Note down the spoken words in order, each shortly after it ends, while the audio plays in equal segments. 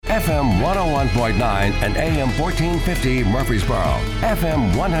FM 101.9 and AM 1450 Murfreesboro,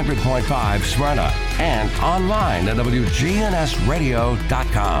 FM 100.5 Smyrna, and online at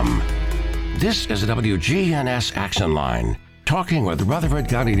WGNSradio.com. This is the WGNS Action Line, talking with Rutherford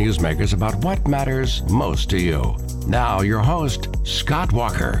County newsmakers about what matters most to you. Now, your host, Scott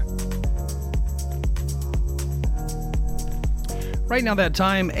Walker. Right now that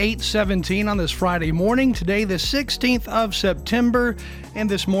time, 8:17 on this Friday morning. Today, the 16th of September. And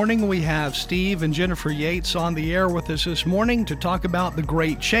this morning, we have Steve and Jennifer Yates on the air with us this morning to talk about the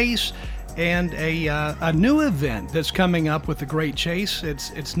Great Chase and a new event that's coming up with the Great Chase.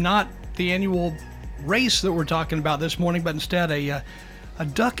 It's not the annual race that we're talking about this morning, but instead a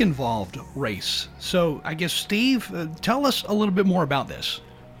duck-involved race. So I guess, Steve, tell us a little bit more about this.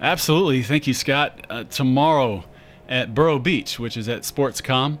 Absolutely. Thank you, Scott. Tomorrow at Burrow Beach, which is at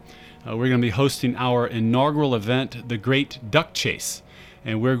Sportscom, we're going to be hosting our inaugural event, the Great Duck Chase.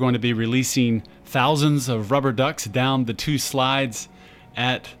 And we're going to be releasing thousands of rubber ducks down the 2 slides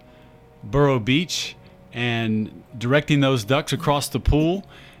at Burrow Beach and directing those ducks across the pool.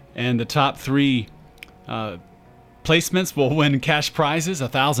 And the top 3 placements will win cash prizes: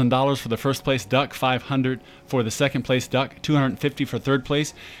 $1,000 for the first place duck, $500 for the second place duck, $250 for third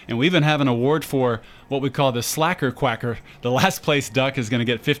place. And we even have an award for what we call the Slacker Quacker. The last place duck is going to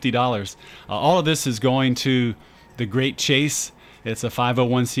get $50. All of this is going to the Great Chase. It's a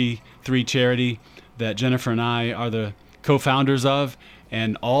 501c3 charity that Jennifer and I are the co-founders of,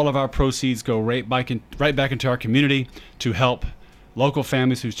 and all of our proceeds go right back into our community to help local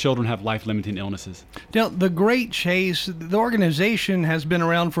families whose children have life-limiting illnesses. Now, the Great Chase, the organization has been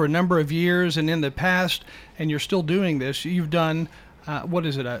around for a number of years, and in the past, and you're still doing this, you've done, a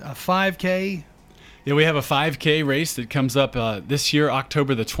 5K? Yeah, we have a 5K race that comes up this year,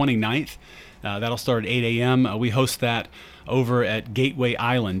 October the 29th. That'll start at 8 a.m. We host that over at Gateway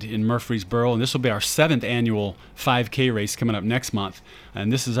Island in Murfreesboro, and this will be our 7th annual 5K race coming up next month.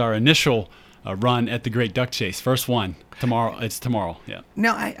 And this is our initial run at the Great Duck Chase. First one tomorrow. It's tomorrow. Yeah.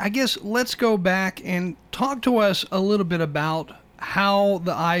 Now, I guess let's go back and talk to us a little bit about how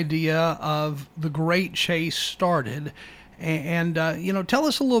the idea of the Great Chase started, and tell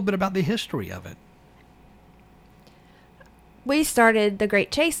us a little bit about the history of it. We started the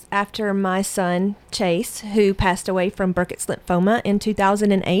Great Chase after my son, Chase, who passed away from Burkitt's lymphoma in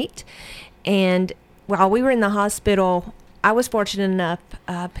 2008. And while we were in the hospital, I was fortunate enough,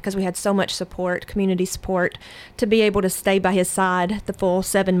 because we had so much support, community support, to be able to stay by his side the full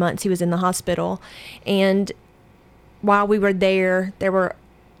 7 months he was in the hospital. And while we were there were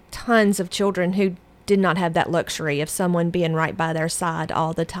tons of children who did not have that luxury of someone being right by their side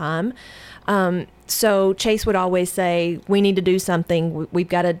all the time. So Chase would always say, we need to do something. We've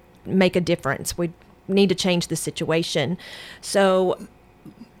got to make a difference. We need to change the situation. So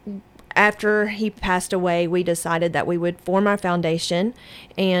after he passed away, we decided that we would form our foundation,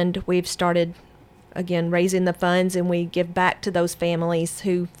 and we've started, again, raising the funds, and we give back to those families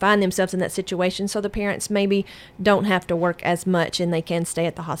who find themselves in that situation, so the parents maybe don't have to work as much and they can stay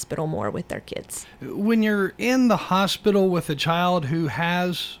at the hospital more with their kids. When you're in the hospital with a child who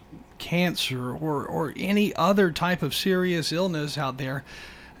has cancer or any other type of serious illness out there,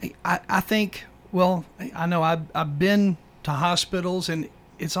 I think, well, I know I've been to hospitals, and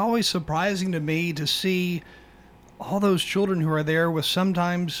it's always surprising to me to see all those children who are there with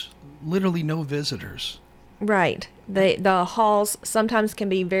sometimes literally no visitors. Right. The halls sometimes can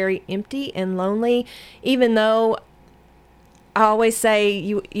be very empty and lonely, even though I always say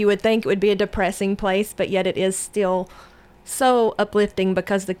you would think it would be a depressing place, but yet it is still so uplifting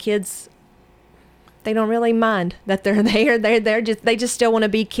because the kids, they don't really mind that they're there. They just still want to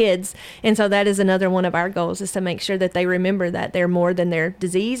be kids. And so that is another one of our goals, is to make sure that they remember that they're more than their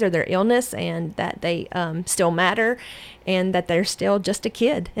disease or their illness, and that they still matter, and that they're still just a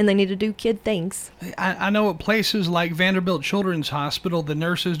kid and they need to do kid things. I know at places like Vanderbilt Children's Hospital, the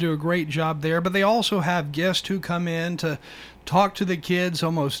nurses do a great job there, but they also have guests who come in to talk to the kids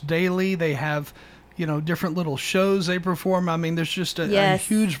almost daily. They have different little shows they perform. I mean, there's just a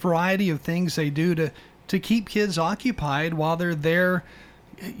huge variety of things they do to keep kids occupied while they're there,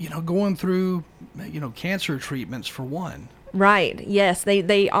 going through, cancer treatments for one. Right. Yes.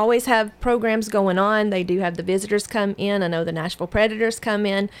 They always have programs going on. They do have the visitors come in. I know the Nashville Predators come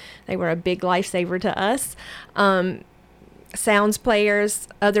in. They were a big lifesaver to us. Sounds players,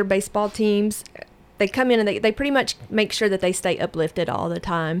 other baseball teams, they come in and they pretty much make sure that they stay uplifted all the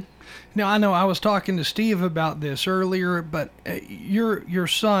time. Now, I know I was talking to Steve about this earlier, but your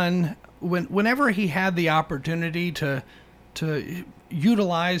son, whenever he had the opportunity to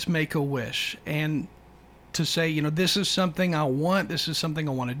utilize Make-A-Wish and to say, you know, this is something I want, this is something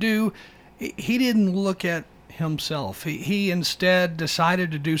I want to do. He didn't look at himself. He instead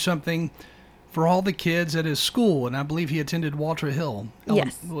decided to do something for all the kids at his school, and I believe he attended Walter Hill.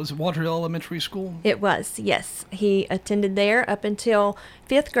 Yes. Was it Walter Hill Elementary School? It was, yes. He attended there up until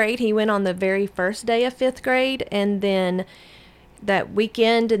 5th grade. He went on the very first day of 5th grade, and then that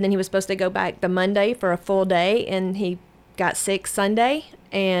weekend, and then he was supposed to go back the Monday for a full day, and he got sick Sunday,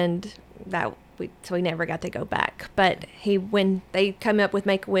 and so he never got to go back. But when they come up with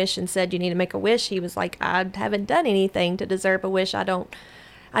Make-A-Wish and said, you need to make a wish, he was like, I haven't done anything to deserve a wish. I don't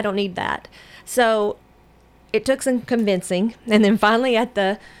need that. So it took some convincing. And then finally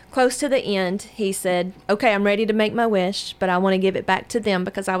close to the end, he said, okay, I'm ready to make my wish, but I want to give it back to them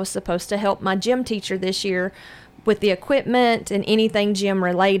because I was supposed to help my gym teacher this year with the equipment and anything gym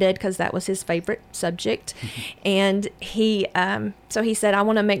related, because that was his favorite subject. And so he said, I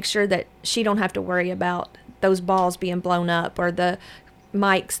want to make sure that she don't have to worry about those balls being blown up or the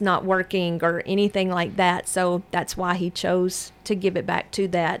mics not working or anything like that. So that's why he chose to give it back to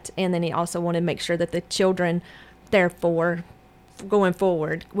that. And then he also wanted to make sure that the children, therefore, going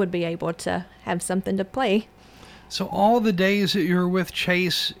forward, would be able to have something to play. So all the days that you were with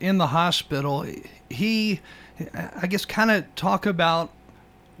Chase in the hospital, I guess kind of talk about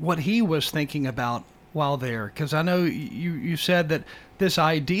what he was thinking about while there, because I know you said that this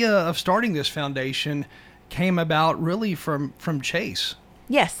idea of starting this foundation came about really from Chase.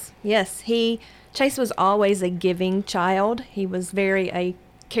 Yes. Chase was always a giving child. He was very a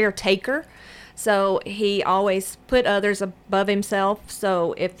caretaker. So he always put others above himself.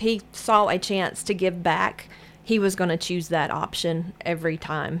 So if he saw a chance to give back, he was going to choose that option every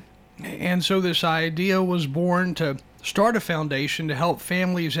time. And so this idea was born to start a foundation to help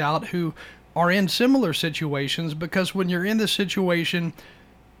families out who are in similar situations, because when you're in this situation,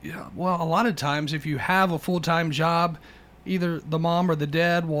 well, a lot of times if you have a full-time job, either the mom or the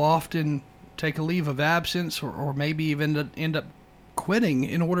dad will often take a leave of absence or maybe even end up quitting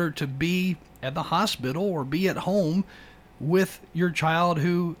in order to be at the hospital or be at home with your child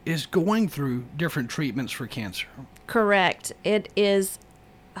who is going through different treatments for cancer. Correct. It is...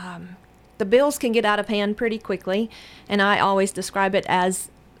 the bills can get out of hand pretty quickly, and I always describe it as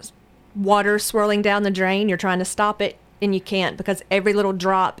water swirling down the drain. You're trying to stop it, and you can't, because every little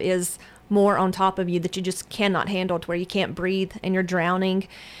drop is more on top of you that you just cannot handle, to where you can't breathe and you're drowning.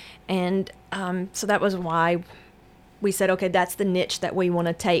 And so that was why we said, okay, that's the niche that we want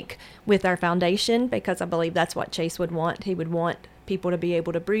to take with our foundation, because I believe that's what Chase would want. He would want people to be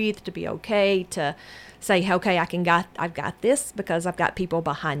able to breathe, to be okay, to say, okay, I've got this because I've got people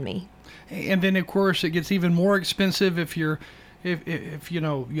behind me. And then of course it gets even more expensive if you have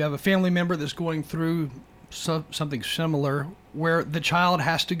a family member that's going through something similar, where the child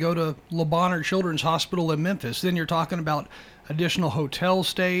has to go to Le Bonheur Children's Hospital in Memphis. Then you're talking about additional hotel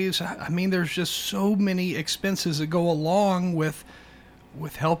stays. I mean, there's just so many expenses that go along with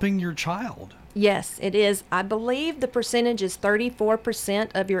helping your child. Yes, it is. I believe the percentage is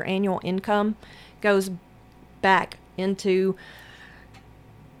 34% of your annual income goes back into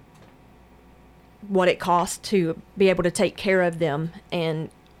what it costs to be able to take care of them. And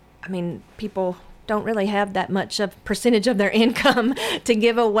I mean, people don't really have that much of percentage of their income to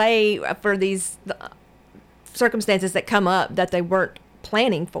give away for these circumstances that come up that they weren't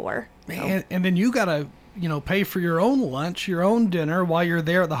planning for. And then you got to, pay for your own lunch, your own dinner while you're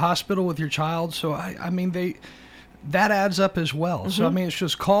there at the hospital with your child. So I mean, that adds up as well. Mm-hmm. So I mean, it's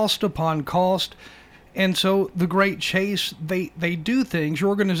just cost upon cost. And so the Great Chase, they do things. Your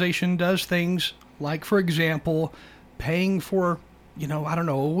organization does things like, for example, paying for,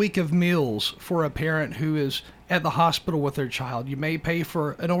 a week of meals for a parent who is at the hospital with their child. You may pay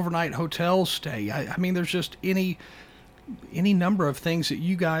for an overnight hotel stay. I mean, there's just any number of things that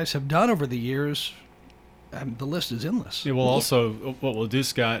you guys have done over the years. The list is endless. Yeah, well, also, what we'll do,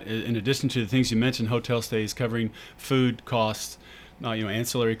 Scott, in addition to the things you mentioned, hotel stays, covering food costs,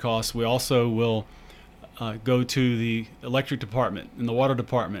 ancillary costs, we also will go to the electric department and the water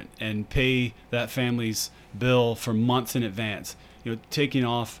department and pay that family's bill for months in advance, taking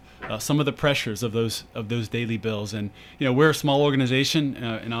off some of the pressures of those daily bills. And we're a small organization,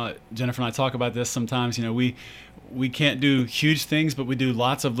 and Jennifer and I talk about this sometimes. We can't do huge things, but we do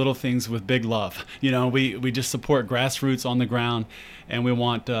lots of little things with big love. We just support grassroots on the ground, and we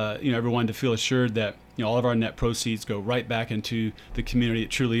want everyone to feel assured that all of our net proceeds go right back into the community. It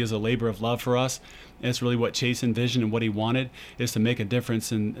truly is a labor of love for us. And it's really what Chase envisioned, and what he wanted is to make a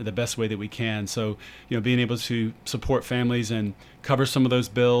difference in the best way that we can. So, being able to support families and cover some of those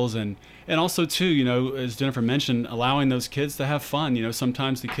bills, and also too, as Jennifer mentioned, allowing those kids to have fun.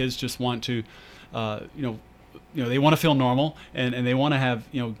 Sometimes the kids just want to they want to feel normal, and they want to have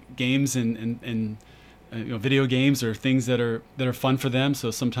games and video games or things that are fun for them.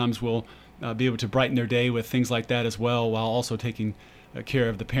 So sometimes we'll be able to brighten their day with things like that as well, while also taking care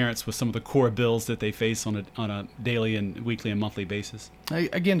of the parents with some of the core bills that they face on a daily and weekly and monthly basis.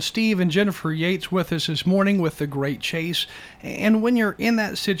 Again, Steve and Jennifer Yates with us this morning with The Great Chase. And when you're in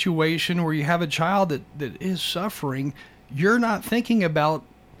that situation where you have a child that is suffering, you're not thinking about,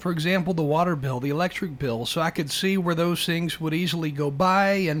 for example, the water bill, the electric bill. So I could see where those things would easily go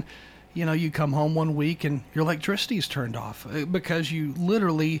by, and you come home one week and your electricity's turned off because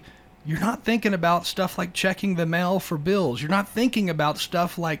you're not thinking about stuff like checking the mail for bills. You're not thinking about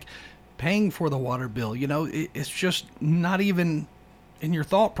stuff like paying for the water bill. It's just not even in your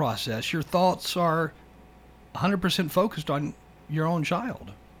thought process. Your thoughts are 100% focused on your own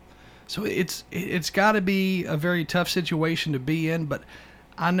child. So it's got to be a very tough situation to be in, but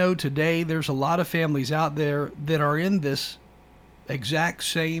I know today there's a lot of families out there that are in this exact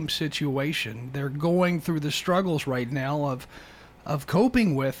same situation. They're going through the struggles right now of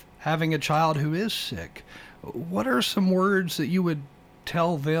coping with having a child who is sick. What are some words that you would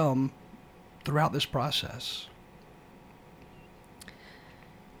tell them throughout this process?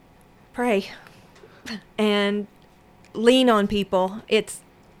 Pray and lean on people.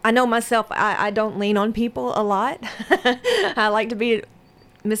 I know myself, I don't lean on people a lot. I like to be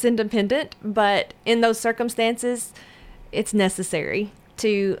Miss Independent, but in those circumstances, it's necessary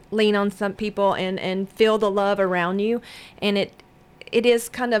to lean on some people and feel the love around you. And it is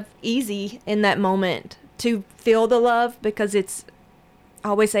kind of easy in that moment to feel the love, because I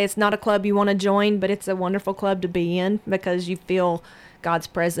always say it's not a club you want to join, but it's a wonderful club to be in because you feel God's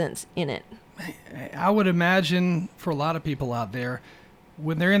presence in it. I would imagine for a lot of people out there,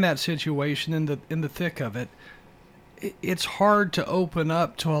 when they're in that situation, in the thick of it, it's hard to open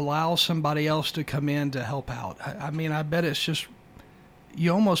up to allow somebody else to come in to help out. I mean, I bet it's just,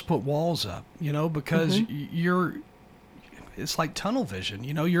 you almost put walls up, because it's like tunnel vision.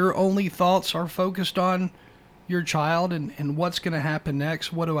 Your only thoughts are focused on your child and what's going to happen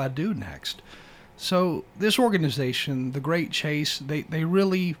next. What do I do next? So this organization, The Great Chase, they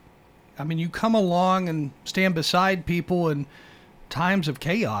really, you come along and stand beside people in times of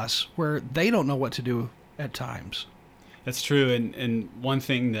chaos where they don't know what to do at times. That's true. And one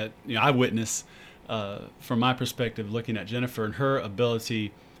thing that I witness from my perspective, looking at Jennifer and her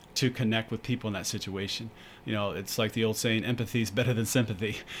ability to connect with people in that situation. It's like the old saying, empathy is better than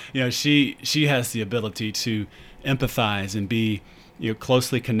sympathy. She has the ability to empathize and be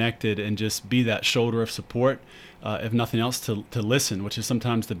closely connected and just be that shoulder of support, if nothing else, to listen, which is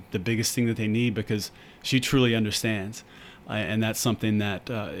sometimes the biggest thing that they need, because she truly understands. And that's something that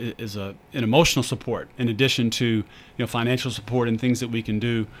is an emotional support, in addition to financial support and things that we can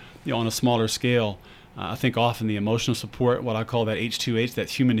do on a smaller scale. I think often the emotional support, what I call that H2H, that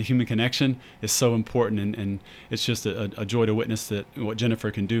human-to-human connection, is so important, and it's just a joy to witness that what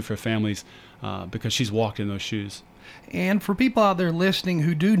Jennifer can do for families, because she's walked in those shoes. And for people out there listening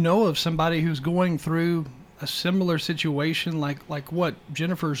who do know of somebody who's going through a similar situation like what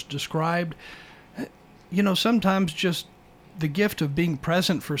Jennifer's described, sometimes just the gift of being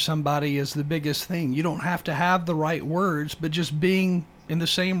present for somebody is the biggest thing. You don't have to have the right words, but just being in the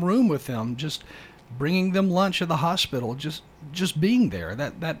same room with them, just bringing them lunch at the hospital, just being there,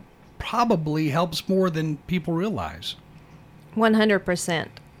 that probably helps more than people realize. 100%,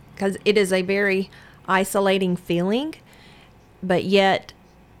 because it is a very isolating feeling, but yet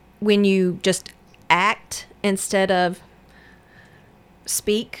when you just act instead of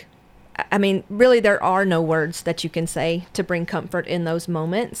speak, really there are no words that you can say to bring comfort in those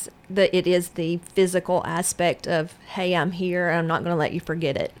moments. It is the physical aspect of, hey, I'm here, I'm not going to let you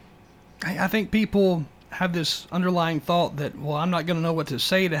forget it. I think people have this underlying thought that, well, I'm not going to know what to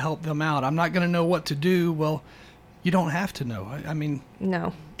say to help them out. I'm not going to know what to do. Well, you don't have to know.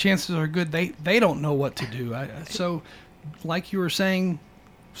 No. Chances are good they don't know what to do. So, like you were saying,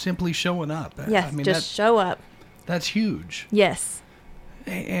 simply showing up. Yes, show up. That's huge. Yes.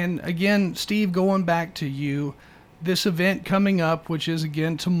 And again, Steve, going back to you, this event coming up, which is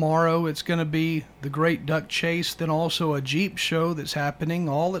again tomorrow, it's going to be the Great Duck Chase, then also a Jeep show that's happening,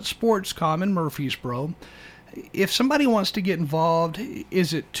 all at SportsCom in Murfreesboro. If somebody wants to get involved,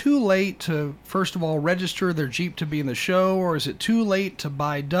 is it too late to, first of all, register their Jeep to be in the show, or is it too late to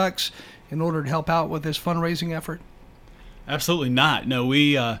buy ducks in order to help out with this fundraising effort? Absolutely not. No,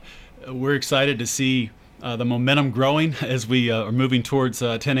 we're excited to see the momentum growing as we are moving towards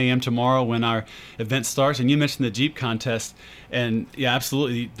 10 a.m. tomorrow when our event starts. And you mentioned the Jeep contest, and yeah,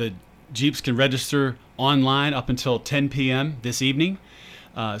 absolutely, the Jeeps can register online up until 10 p.m. this evening.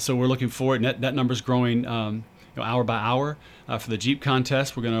 So we're looking forward, and that number's growing hour by hour. For the Jeep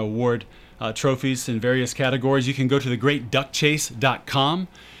contest, we're going to award trophies in various categories. You can go to thegreatduckchase.com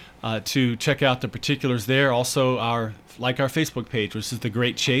to check out the particulars there. Also, our Facebook page, which is The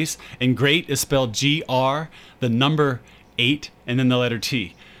Great Chase. And great is spelled GR, the number 8, and then the letter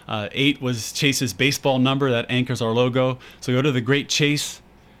T. 8 was Chase's baseball number that anchors our logo. So go to the Great Chase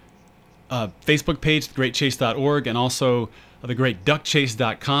Facebook page, thegreatchase.org, and also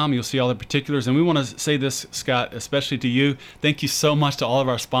thegreatduckchase.com. You'll see all the particulars. And we want to say this, Scott, especially to you. Thank you so much to all of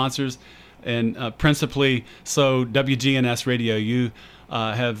our sponsors, and principally so WGNS Radio. You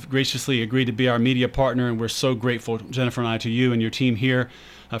have graciously agreed to be our media partner, and we're so grateful, Jennifer and I, to you and your team here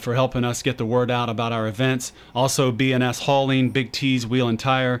for helping us get the word out about our events. Also, B&S Hauling, Big T's Wheel and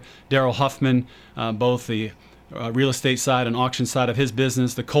Tire, Daryl Huffman, both the real estate side and auction side of his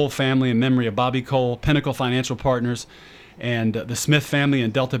business, the Cole family in memory of Bobby Cole, Pinnacle Financial Partners, and the Smith family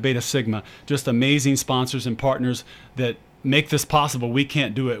and Delta Beta Sigma. Just amazing sponsors and partners that make this possible. We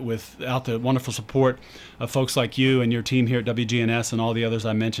can't do it without the wonderful support of folks like you and your team here at WGNS and all the others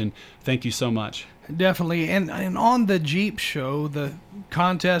I mentioned. Thank you so much. Definitely. And on the Jeep show, the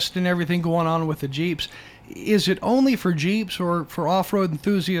contest and everything going on with the Jeeps, is it only for Jeeps or for off-road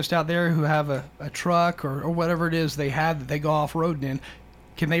enthusiasts out there who have a truck or whatever it is they have that they go off-roading in?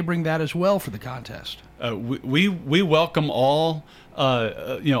 Can they bring that as well for the contest? We welcome all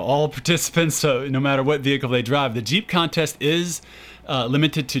all participants, no matter what vehicle they drive. The Jeep contest is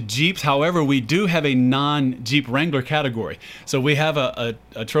limited to Jeeps. However, we do have a non-Jeep Wrangler category. So we have a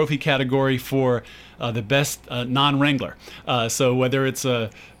trophy category for the best non-Wrangler. So whether it's a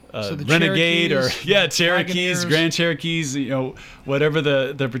Renegade or Cherokees, Grand Cherokees, whatever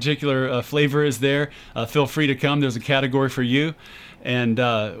the particular flavor is there, feel free to come. There's a category for you, and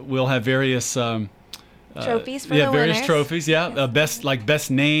we'll have various trophies for the various winners. Trophies.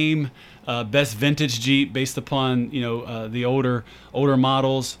 Best name, best vintage Jeep based upon the older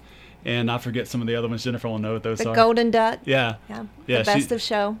models. And I forget some of the other ones. Jennifer will know what those are. The Golden Duck. Yeah. The best of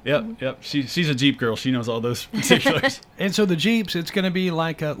show. Yep. Mm-hmm. Yep. She's a Jeep girl. She knows all those particulars. And so the Jeeps, it's going to be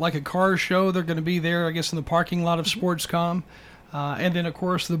like a car show. They're going to be there, I guess, in the parking lot of Sportscom. And then, of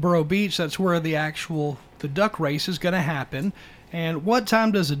course, the Burro Beach, that's where the duck race is going to happen. And what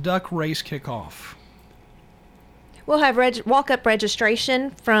time does the duck race kick off? We'll have walk-up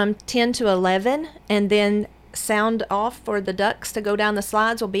registration from 10 to 11, and then sound off for the ducks to go down the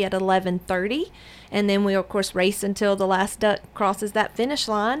slides will be at 11:30, and then we'll of course race until the last duck crosses that finish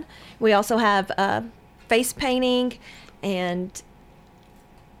line. We also have face painting, and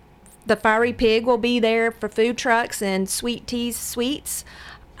the Fiery Pig will be there for food trucks and sweet teas, sweets,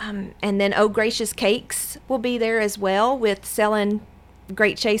 and then Oh Gracious Cakes will be there as well with selling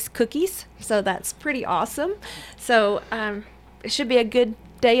Great Chase cookies, so that's pretty awesome. So it should be a good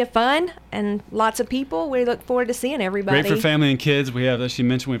day of fun and lots of people. We look forward to seeing everybody. Great for family and kids. We have, as you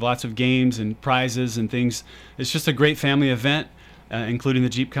mentioned, we have lots of games and prizes and things. It's just a great family event, including the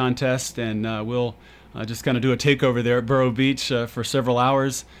Jeep contest, and we'll just kind of do a takeover there at Burro Beach for several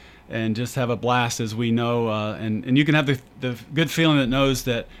hours and just have a blast, as we know, and you can have the good feeling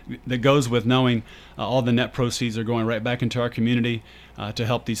that goes with knowing all the net proceeds are going right back into our community to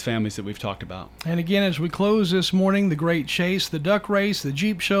help these families that we've talked about. And again, as we close this morning, the Great Chase, the Duck Race, the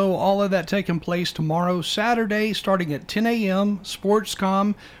Jeep Show, all of that taking place tomorrow, Saturday, starting at 10 a.m.,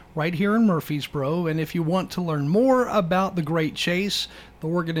 Sportscom, right here in Murfreesboro. And if you want to learn more about the Great Chase, the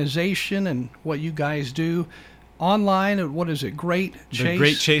organization, and what you guys do, online at, what is it, Great Chase?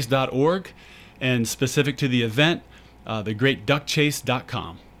 TheGreatChase.org, and specific to the event,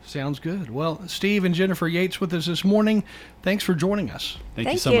 thegreatduckchase.com. Sounds good. Well, Steve and Jennifer Yates with us this morning. Thanks for joining us.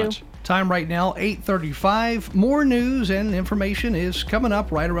 Thank you so much. Time right now, 8:35. More news and information is coming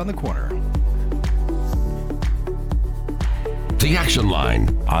up right around the corner. The Action Line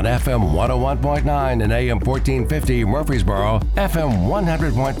on FM 101.9 and AM 1450 Murfreesboro, FM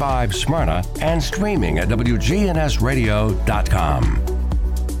 100.5 Smyrna, and streaming at WGNSradio.com.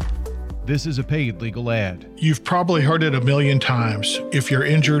 This is a paid legal ad. You've probably heard it a million times. If you're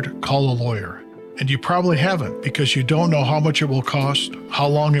injured, call a lawyer. And you probably haven't, because you don't know how much it will cost, how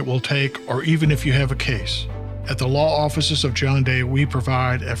long it will take, or even if you have a case. At the law offices of John Day, we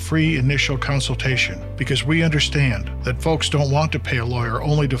provide a free initial consultation because we understand that folks don't want to pay a lawyer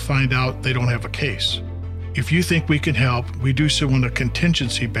only to find out they don't have a case. If you think we can help, we do so on a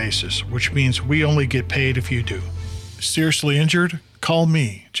contingency basis, which means we only get paid if you do. Seriously injured? Call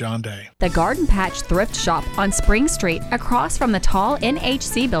me, John Day. The Garden Patch Thrift Shop on Spring Street, across from the tall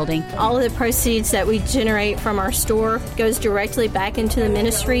NHC building. All of the proceeds that we generate from our store goes directly back into the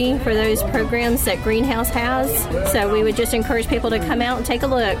ministry for those programs that Greenhouse has. So we would just encourage people to come out and take a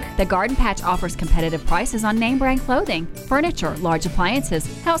look. The Garden Patch offers competitive prices on name brand clothing, furniture, large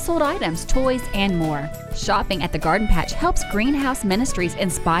appliances, household items, toys, and more. Shopping at the Garden Patch helps Greenhouse Ministries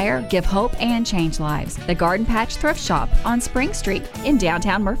inspire, give hope, and change lives. The Garden Patch Thrift Shop on Spring Street in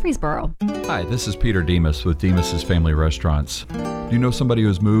downtown Murfreesboro. Hi, this is Peter Demas with Demas's Family Restaurants. Do you know somebody who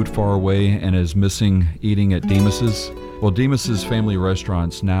has moved far away and is missing eating at Demas's? Well, Demas's Family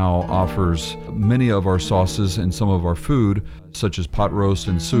Restaurants now offers many of our sauces and some of our food, such as pot roast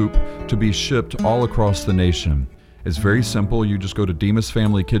and soup, to be shipped all across the nation. It's very simple. You just go to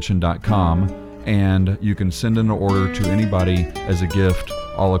DemasFamilyKitchen.com and you can send in an order to anybody as a gift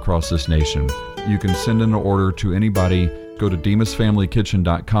all across this nation. You can send in an order to anybody. Go to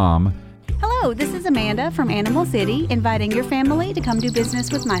DemasFamilyKitchen.com. Hello, this is Amanda from Animal City, inviting your family to come do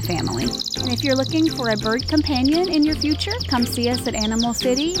business with my family. And if you're looking for a bird companion in your future, come see us at Animal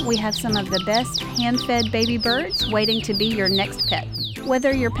City. We have some of the best hand-fed baby birds waiting to be your next pet.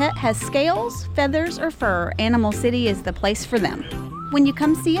 Whether your pet has scales, feathers, or fur, Animal City is the place for them. When you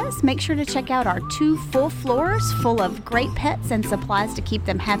come see us, make sure to check out our 2 full floors full of great pets and supplies to keep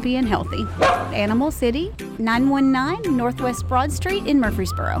them happy and healthy. Animal City, 919 Northwest Broad Street in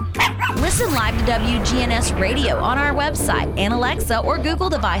Murfreesboro. Listen live to WGNS Radio on our website and Alexa or Google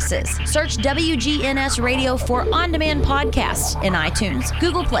devices. Search WGNS Radio for on-demand podcasts in iTunes,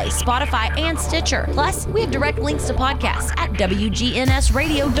 Google Play, Spotify, and Stitcher. Plus, we have direct links to podcasts at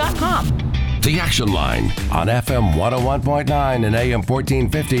WGNSradio.com. The Action Line on FM 101.9 and AM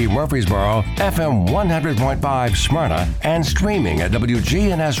 1450 Murfreesboro, FM 100.5 Smyrna, and streaming at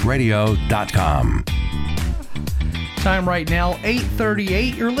WGNSradio.com. Time right now,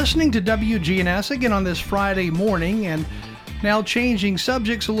 8:38. You're listening to WGNS again on this Friday morning, and now changing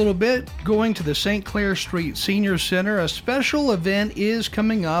subjects a little bit, going to the St. Clair Street Senior Center. A special event is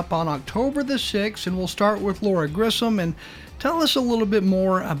coming up on October the 6th, and we'll start with Laura Grissom and tell us a little bit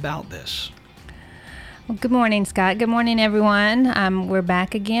more about this. Well, good morning, Scott. Good morning, everyone. We're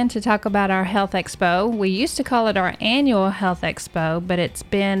back again to talk about our Health Expo. We used to call it our annual Health Expo, but it's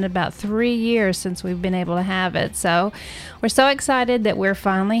been about 3 years since we've been able to have it. So we're so excited that we're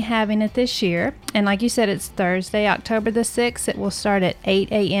finally having it this year. And like you said, it's Thursday, October the 6th. It will start at 8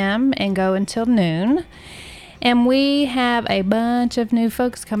 a.m. and go until noon. And we have a bunch of new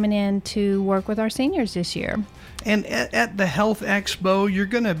folks coming in to work with our seniors this year. And at the Health Expo, you're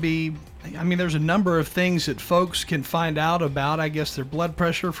going to be... there's a number of things that folks can find out about. I guess their blood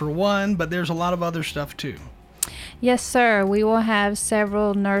pressure for one, but there's a lot of other stuff too. Yes, sir. We will have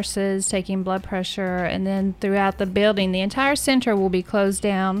several nurses taking blood pressure, and then throughout the building, the entire center will be closed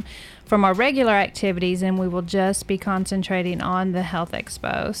down from our regular activities, and we will just be concentrating on the Health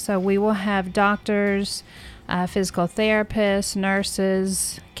Expo. So we will have doctors, physical therapists,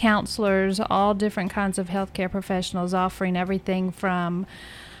 nurses, counselors, all different kinds of healthcare professionals offering everything from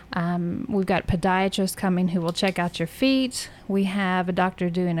we've got podiatrists coming who will check out your feet. We have a doctor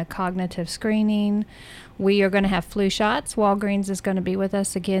doing a cognitive screening. We are going to have flu shots. Walgreens is going to be with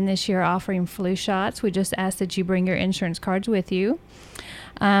us again this year offering flu shots. We just ask that you bring your insurance cards with you.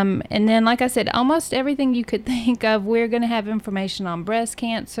 And then, like I said, almost everything you could think of. We're going to have information on breast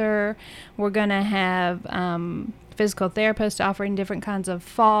cancer. We're going to have physical therapists offering different kinds of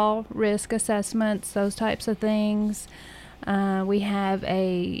fall risk assessments, those types of things. We have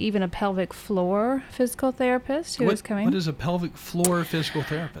even a pelvic floor physical therapist who is coming. What is a pelvic floor physical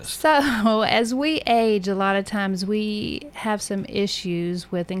therapist? So as we age, a lot of times we have some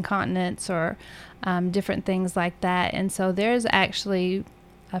issues with incontinence or different things like that. And so there's actually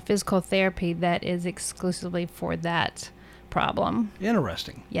a physical therapy that is exclusively for that problem.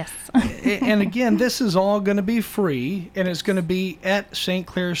 Interesting. Yes. And again, this is all going to be free, and it's going to be at St.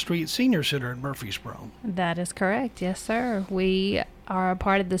 Clair Street Senior Center in Murfreesboro. That is correct. Yes, sir. We are a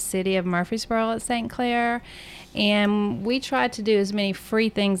part of the city of Murfreesboro at St. Clair, and we try to do as many free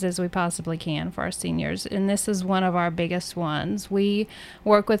things as we possibly can for our seniors, and this is one of our biggest ones. We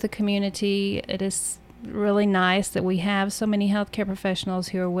work with the community. It is really nice that we have so many healthcare professionals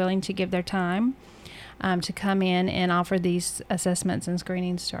who are willing to give their time to come in and offer these assessments and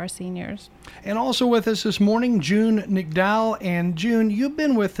screenings to our seniors. And also with us this morning, June McDowell. And June, you've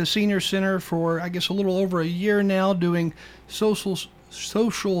been with the Senior Center for, I guess, a little over a year now, doing social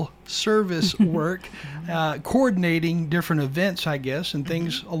service work, coordinating different events, I guess, and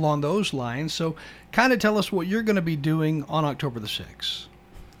things along those lines. So kind of tell us what you're going to be doing on October the 6th.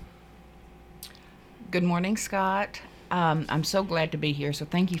 Good morning, Scott. I'm so glad to be here, so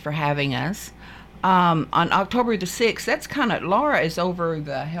thank you for having us. On October the 6th, that's kind of, Laura is over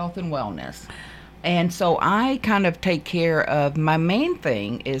the health and wellness. And so I kind of take care of, my main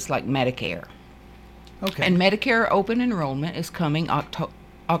thing is like Medicare. Okay. And Medicare open enrollment is coming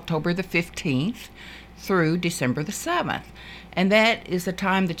October the 15th through December the 7th. And that is the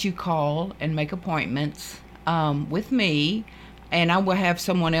time that you call and make appointments with me. And I will have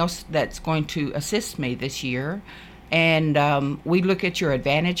someone else that's going to assist me this year. And we look at your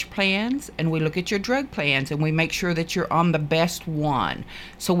Advantage plans, and we look at your drug plans, and we make sure that you're on the best one.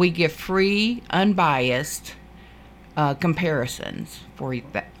 So we give free, unbiased comparisons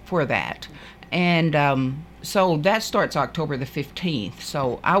for that. And so that starts October the 15th.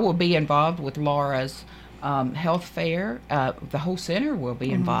 So I will be involved with Laura's health fair. The whole center will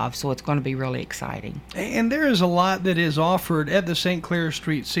be involved, so it's going to be really exciting. And there is a lot that is offered at the St. Clair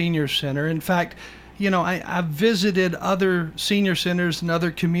Street Senior Center. In fact, you know, I've visited other senior centers and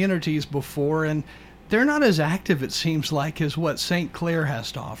other communities before, and they're not as active, it seems like, as what St. Clair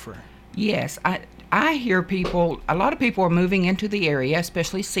has to offer. Yes, I hear a lot of people are moving into the area,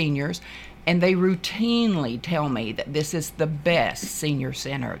 especially seniors, and they routinely tell me that this is the best senior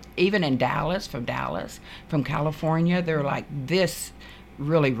center. Even in Dallas, from California, they're like, this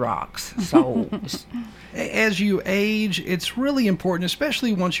really rocks. So as you age, it's really important,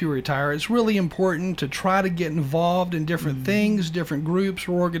 especially once you retire, it's really important to try to get involved in different things, different groups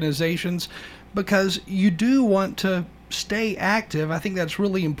or organizations, because you do want to stay active. I think that's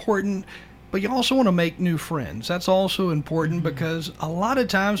really important, but you also want to make new friends. That's also important because a lot of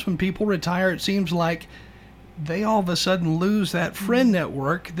times when people retire, it seems like they all of a sudden lose that friend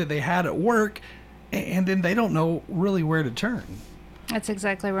network that they had at work, and then they don't know really where to turn. That's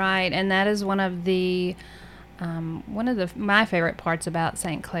exactly right, and that is one of my favorite parts about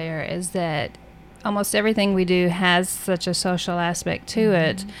St. Clair is that almost everything we do has such a social aspect to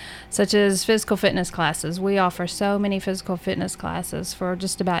it, such as physical fitness classes. We offer so many physical fitness classes for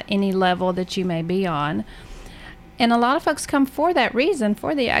just about any level that you may be on. And a lot of folks come for that reason,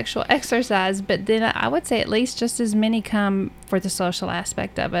 for the actual exercise, but then I would say at least just as many come for the social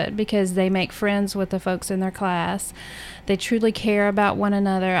aspect of it because they make friends with the folks in their class. They truly care about one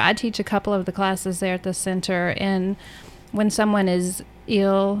another. I teach a couple of the classes there at the center, and when someone is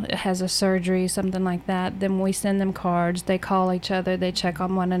ill, has a surgery, something like that, then we send them cards. They call each other. They check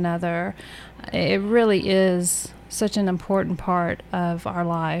on one another. It really is such an important part of our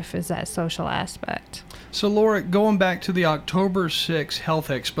life, is that social aspect. So Laura, going back to the October 6th Health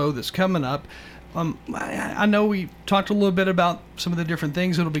Expo that's coming up, I know we talked a little bit about some of the different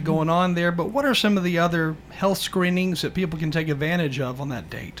things that will be going on there, but what are some of the other health screenings that people can take advantage of on that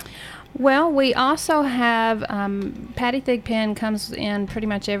date? Well, we also have Patty Thigpen comes in pretty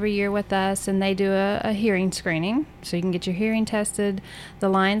much every year with us, and they do a hearing screening, so you can get your hearing tested. The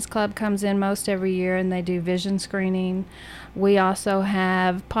Lions Club comes in most every year, and they do vision screening. We also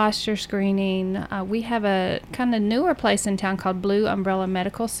have posture screening. We have a kind of newer place in town called Blue Umbrella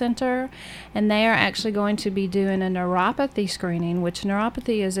Medical Center, and they are actually going to be doing a neuropathy screening, which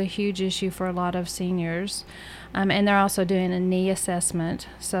neuropathy is a huge issue for a lot of seniors. And they're also doing a knee assessment.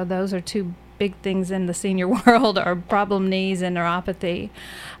 So those are two big things in the senior world, are problem knees and neuropathy.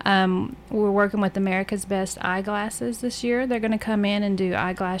 We're working with America's Best Eyeglasses this year. They're going to come in and do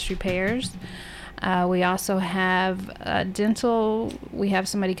eyeglass repairs. We also have dental. We have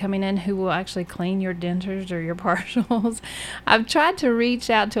somebody coming in who will actually clean your dentures or your partials. I've tried to reach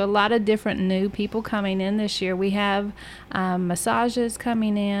out to a lot of different new people coming in this year. We have massages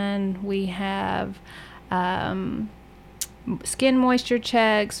coming in. We have skin moisture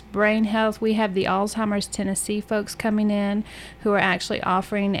checks, brain health. We have the Alzheimer's Tennessee folks coming in who are actually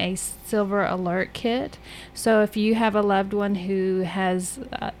offering a Silver Alert kit. So if you have a loved one who has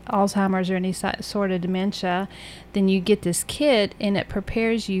Alzheimer's or any sort of dementia, then you get this kit and it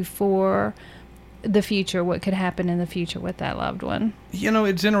prepares you for the future, what could happen in the future with that loved one. You know,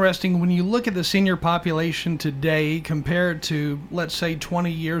 it's interesting when you look at the senior population today compared to, let's say,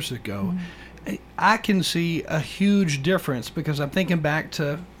 20 years ago. I can see a huge difference because I'm thinking back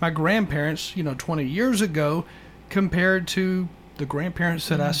to my grandparents, 20 years ago compared to the grandparents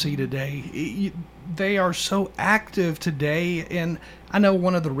that I see today. They are so active today, and I know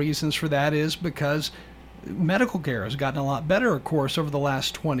one of the reasons for that is because medical care has gotten a lot better, of course, over the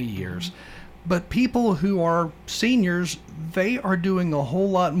last 20 years. But people who are seniors, they are doing a whole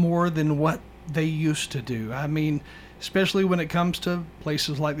lot more than what they used to do. I mean, especially when it comes to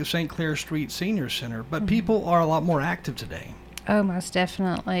places like the St. Clair Street Senior Center. But people are a lot more active today. Oh, most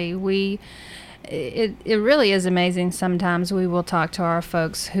definitely. It really is amazing. Sometimes we will talk to our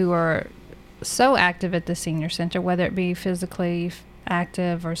folks who are so active at the senior center, whether it be physically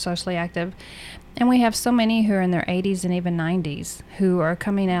active or socially active. And we have so many who are in their 80s and even 90s who are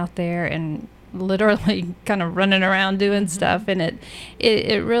coming out there and literally kind of running around doing stuff. And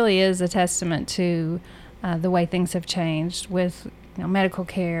it really is a testament to the way things have changed with medical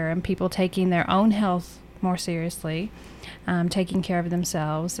care and people taking their own health more seriously, taking care of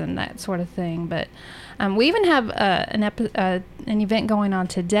themselves and that sort of thing. But we even have an event going on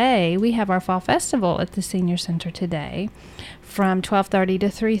today. We have our Fall Festival at the Senior Center today from 12:30 to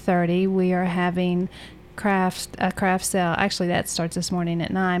 3:30. We are having a craft sale. Actually, that starts this morning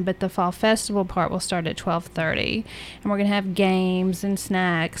at 9, but the Fall Festival part will start at 12:30. And we're going to have games and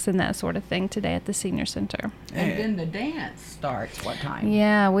snacks and that sort of thing today at the Senior Center. And then the dance starts what time?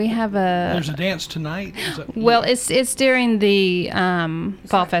 Yeah, we have There's a dance tonight? Well, it's during the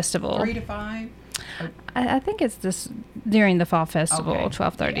Fall Festival. 3 to 5? I think it's during the Fall Festival, Okay.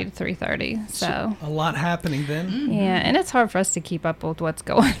 12:30 to 3:30. So a lot happening then. yeah, and it's hard for us to keep up with what's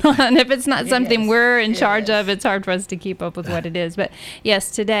going on. If it's not something we're in charge of, it's hard for us to keep up with what it is. But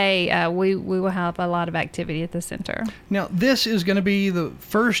yes, today we will have a lot of activity at the center. Now, this is going to be the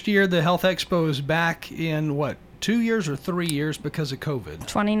first year the Health Expo is back in, 2 years or 3 years because of COVID?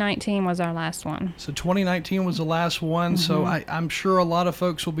 2019 was our last one. So 2019 was the last one. So I'm sure a lot of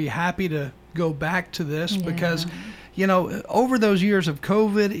folks will be happy to go back to this because, over those years of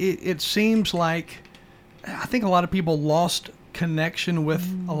COVID, it seems like I think a lot of people lost connection with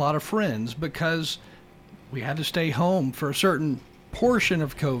a lot of friends because we had to stay home for a certain portion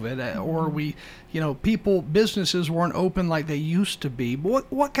of COVID, or businesses weren't open like they used to be.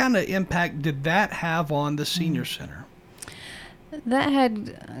 What kind of impact did that have on the senior center? That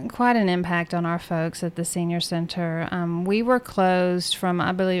had quite an impact on our folks at the senior center. We were closed from,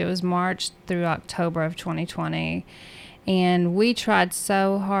 I believe it was March through October of 2020. And we tried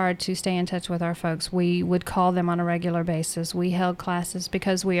so hard to stay in touch with our folks. We would call them on a regular basis. We held classes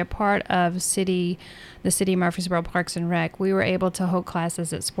because we are part of the city of Murfreesboro Parks and Rec. We were able to hold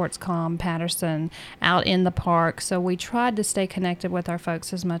classes at SportsCom, Patterson, out in the park. So we tried to stay connected with our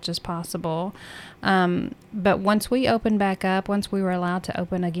folks as much as possible. But once we opened back up, once we were allowed to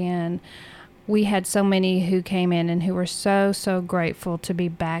open again, we had so many who came in and who were so, so grateful to be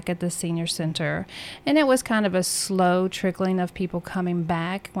back at the senior center. And it was kind of a slow trickling of people coming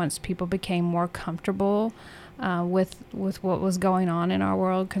back once people became more comfortable with what was going on in our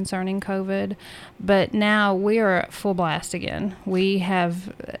world concerning COVID. But now we are full blast again. We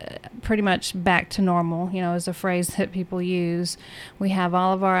have pretty much back to normal, is a phrase that people use. We have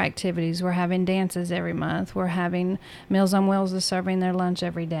all of our activities. We're having dances every month. We're having Meals on Wheels is serving their lunch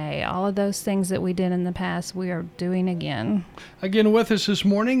every day. All of those things that we did in the past, we are doing again. Again with us this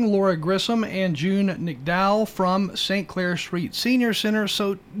morning, Laura Grissom and June McDowell from St. Clair Street Senior Center.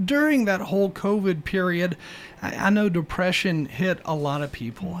 So during that whole COVID period, I know depression hit a lot of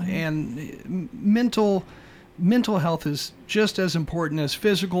people, and mental health is just as important as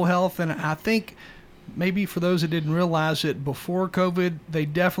physical health. And I think maybe for those that didn't realize it before COVID, they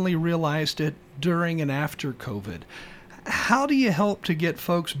definitely realized it during and after COVID. How do you help to get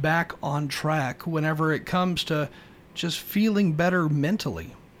folks back on track whenever it comes to just feeling better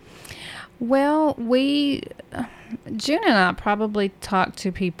mentally? Well, June and I probably talk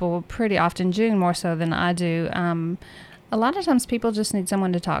to people pretty often, June more so than I do. A lot of times people just need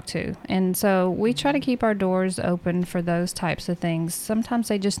someone to talk to. And so we try to keep our doors open for those types of things. Sometimes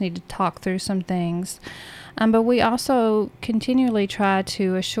they just need to talk through some things. But we also continually try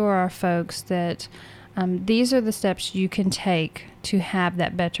to assure our folks that these are the steps you can take to have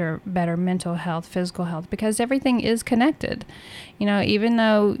that better mental health, physical health, because everything is connected. Even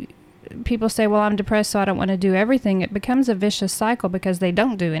though people say, well, I'm depressed, so I don't want to do everything, it becomes a vicious cycle because they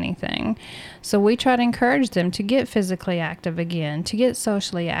don't do anything. So we try to encourage them to get physically active again, to get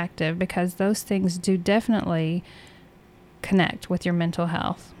socially active, because those things do definitely connect with your mental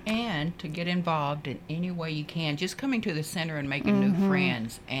health. And to get involved in any way you can, just coming to the center and making new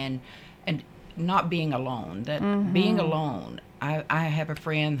friends and not being alone. Being alone. I have a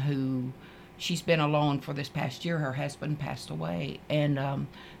friend who, she's been alone for this past year. Her husband passed away, and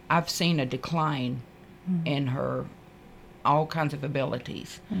I've seen a decline in her all kinds of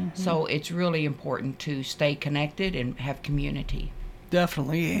abilities. So it's really important to stay connected and have community.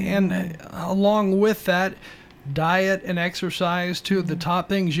 Definitely. And along with that, diet and exercise, two of the top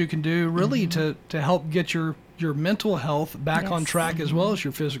things you can do really to help get your mental health back on track as well as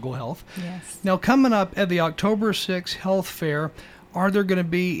your physical health. Yes. Now, coming up at the October 6th Health Fair, are there going to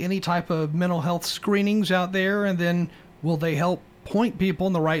be any type of mental health screenings out there? And then will they help point people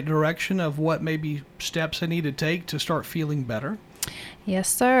in the right direction of what maybe steps they need to take to start feeling better? Yes,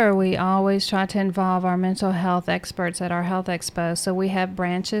 sir. We always try to involve our mental health experts at our health expo. So we have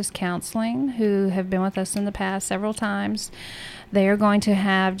Branches Counseling, who have been with us in the past several times. They are going to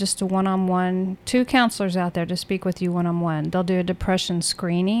have just a one-on-one, 2 counselors out there to speak with you one-on-one. They'll do a depression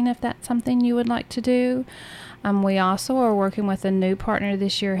screening if that's something you would like to do. We also are working with a new partner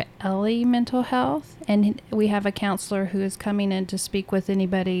this year, Ellie Mental Health, and we have a counselor who is coming in to speak with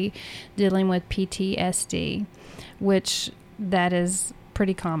anybody dealing with PTSD, which that is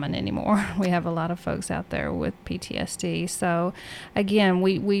pretty common anymore. We have a lot of folks out there with PTSD. So again,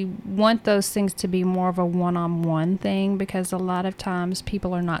 we want those things to be more of a one-on-one thing, because a lot of times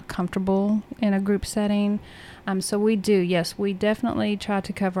people are not comfortable in a group setting. So we definitely try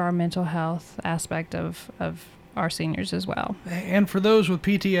to cover our mental health aspect of our seniors as well. And for those with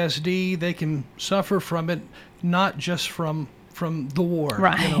PTSD, they can suffer from it, not just from the war,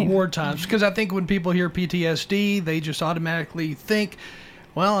 right? War times. Because I think when people hear PTSD, they just automatically think,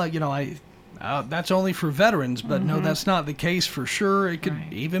 well, that's only for veterans. But no, that's not the case for sure. It could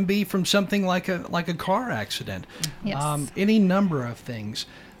even be from something like a car accident. Yes. Any number of things.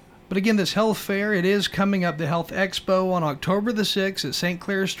 But again, this health fair, it is coming up, the Health Expo, on October the 6th at St.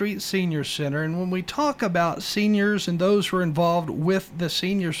 Clair Street Senior Center. And when we talk about seniors and those who are involved with the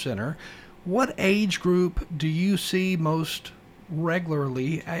Senior Center, what age group do you see most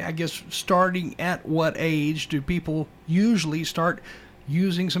regularly? I guess starting at what age do people usually start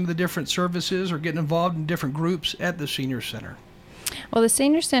using some of the different services or getting involved in different groups at the Senior Center? Well, the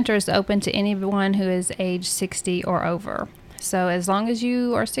Senior Center is open to anyone who is age 60 or over. So as long as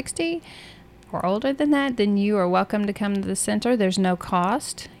you are 60 or older than that, then you are welcome to come to the center. There's no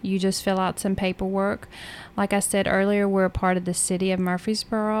cost. You just fill out some paperwork. Like I said earlier, we're a part of the city of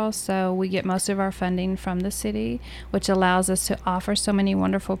Murfreesboro, so we get most of our funding from the city, which allows us to offer so many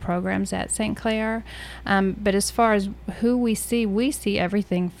wonderful programs at St. Clair. But as far as who we see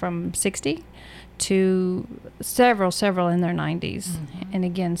everything from 60 to several in their 90s. And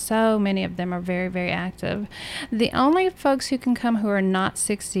again, so many of them are very, very active. The only folks who can come who are not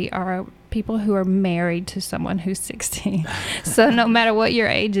 60 are people who are married to someone who's 60. So no matter what your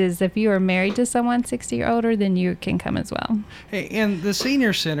age is, if you are married to someone 60 or older, then you can come as well. Hey, and the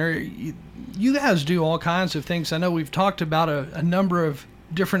Senior Center, you guys do all kinds of things. I know we've talked about a number of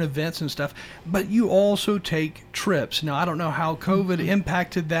different events and stuff, but you also take trips. Now, I don't know how COVID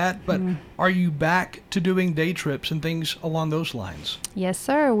impacted that, but are you back to doing day trips and things along those lines? Yes,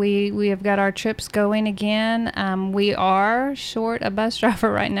 sir. We have got our trips going again. We are short a bus driver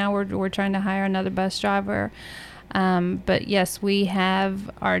right now. We're trying to hire another bus driver. But yes, we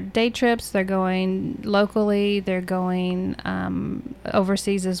have our day trips. They're going locally. They're going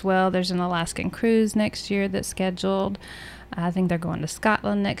overseas as well. There's an Alaskan cruise next year that's scheduled. I think they're going to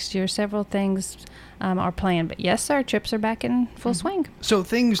Scotland next year. Several things are planned. But yes, our trips are back in full swing. So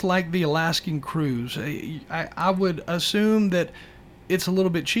things like the Alaskan cruise, I would assume that it's a little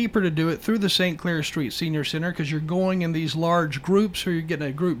bit cheaper to do it through the St. Clair Street Senior Center because you're going in these large groups, or you're getting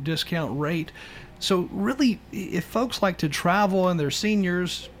a group discount rate. So really, if folks like to travel and they're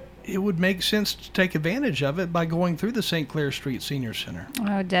seniors, it would make sense to take advantage of it by going through the St. Clair Street Senior Center.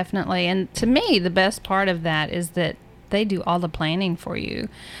 Oh, definitely. And to me, the best part of that is that they do all the planning for you,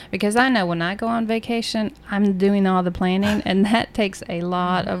 because I know when I go on vacation, I'm doing all the planning, and that takes a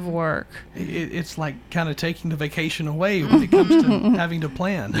lot of work. It's like kind of taking the vacation away when it comes to having to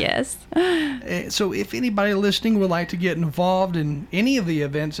plan. Yes. So if anybody listening would like to get involved in any of the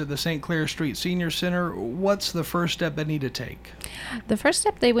events at the St. Clair Street Senior Center, what's the first step they need to take? The first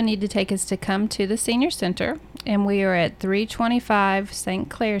step they would need to take is to come to the Senior Center, and we are at 325 St.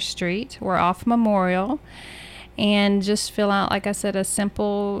 Clair Street. We're off Memorial. And just fill out, like I said, a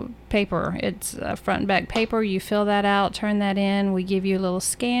simple paper. It's a front and back paper. You fill that out, turn that in. We give you a little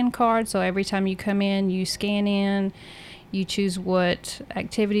scan card, so every time you come in, you scan in. You choose what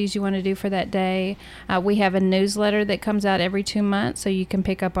activities you want to do for that day. We have a newsletter that comes out every 2 months, so you can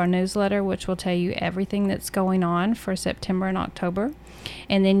pick up our newsletter, which will tell you everything that's going on for September and October.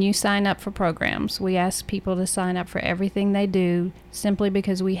 And then you sign up for programs. We ask people to sign up for everything they do, simply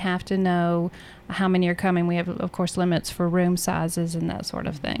because we have to know how many are coming. We have, of course, limits for room sizes and that sort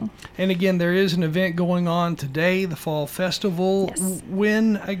of thing. And again, there is an event going on today, the Fall Festival. Yes.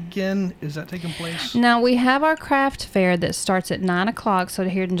 When, again, is that taking place? Now, we have our craft fair that starts at 9 o'clock, so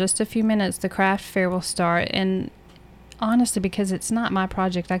here in just a few minutes, the craft fair will start. And honestly, because it's not my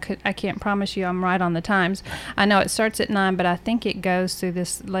project, I can't promise you I'm right on the times. I know it starts at 9, but I think it goes through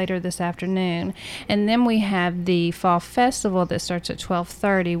this later this afternoon. And then we have the Fall Festival that starts at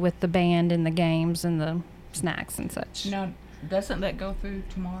 12:30 with the band and the games and the snacks and such. Now, Doesn't that go through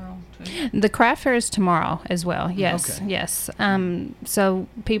tomorrow too? The craft fair is tomorrow as well. Yes, Okay. yes. So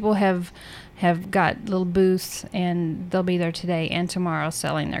people have got little booths, and they'll be there today and tomorrow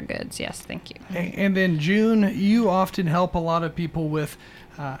selling their goods. Yes, thank you. And then June, you often help a lot of people with,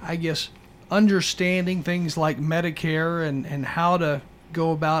 I guess, understanding things like Medicare and how to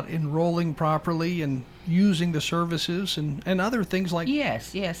go about enrolling properly and using the services and other things like.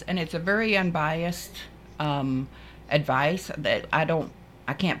 Yes, and it's a very unbiased advice that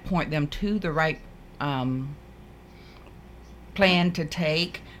I can't point them to the right plan to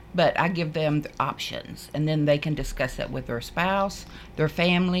take, but I give them the options, and then they can discuss it with their spouse, their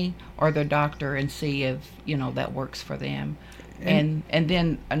family, or their doctor and see if that works for them. And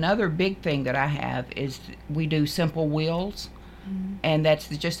then another big thing that I have is we do simple wills. And that's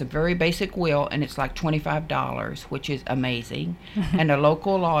just a very basic will, and it's like $25, which is amazing. And a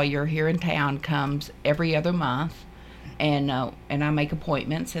local lawyer here in town comes every other month, and I make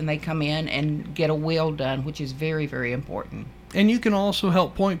appointments, and they come in and get a will done, which is very, very important. And you can also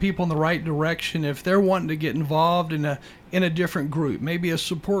help point people in the right direction if they're wanting to get involved in a different group, maybe a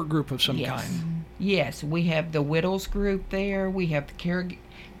support group of some kind. Yes, we have the widows group there. We have the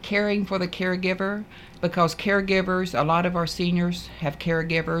caring for the caregiver, because caregivers, a lot of our seniors have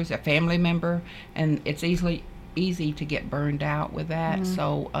caregivers, a family member, and it's easy to get burned out with that.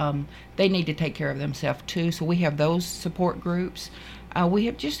 So they need to take care of themselves too. So we have those support groups. We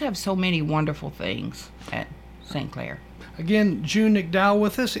have so many wonderful things at St. Clair. Again, June McDowell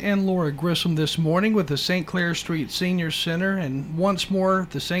with us and Laura Grissom this morning with the St. Clair Street Senior Center. And once more,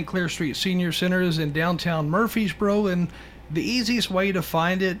 the St. Clair Street Senior Center is in downtown Murfreesboro, and the easiest way to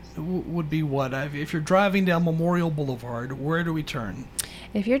find it would be what? If you're driving down Memorial Boulevard, where do we turn?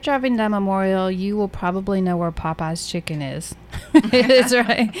 If you're driving down Memorial, you will probably know where Popeye's Chicken is. It's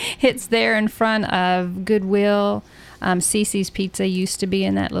right. It's there in front of Goodwill. Cece's Pizza used to be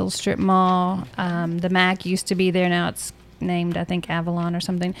in that little strip mall. The Mac used to be there. Now it's named, I think, Avalon or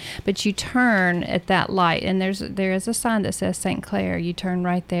something. But you turn at that light, and there is a sign that says St. Clair. You turn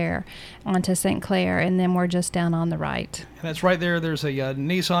right there onto St. Clair, and then we're just down on the right. And that's right there. There's a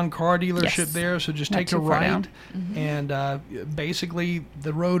Nissan car dealership there, so just take a right, and basically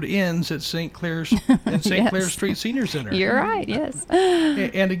the road ends at St. Clair's and St. Clair Street Senior Center. You're right, yes.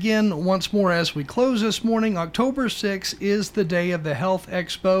 And again, once more, as we close this morning, October 6th is the day of the Health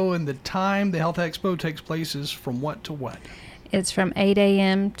Expo, and the time the Health Expo takes place is from what to what? It's from 8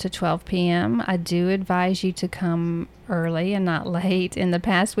 a.m. to 12 p.m. I do advise you to come early and not late. In the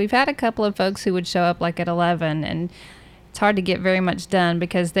past, we've had a couple of folks who would show up like at 11, and it's hard to get very much done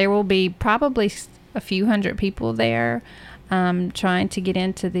because there will be probably a few hundred people there trying to get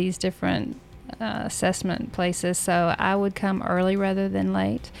into these different assessment places. So I would come early rather than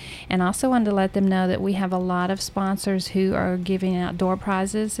late. And also wanted to let them know that we have a lot of sponsors who are giving out door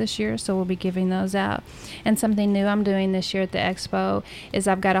prizes this year, so we'll be giving those out. And something new I'm doing this year at the expo is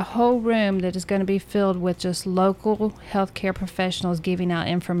I've got a whole room that is going to be filled with just local healthcare professionals giving out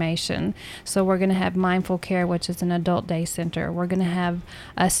information. So we're going to have Mindful Care, which is an adult day center. We're going to have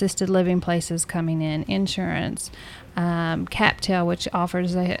assisted living places coming in, insurance, CapTel, which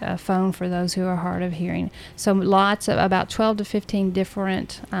offers a phone for those who are hard of hearing. So lots of about 12 to 15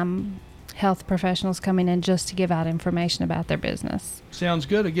 different health professionals coming in just to give out information about their business. Sounds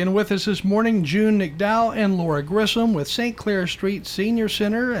good. Again, with us this morning, June McDowell and Laura Grissom with St. Clair Street Senior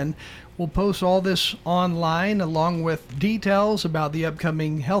Center, and we'll post all this online along with details about the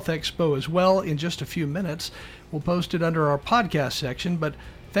upcoming Health Expo as well in just a few minutes. We'll post it under our podcast section, but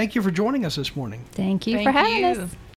thank you for joining us this morning. Thank you for having us.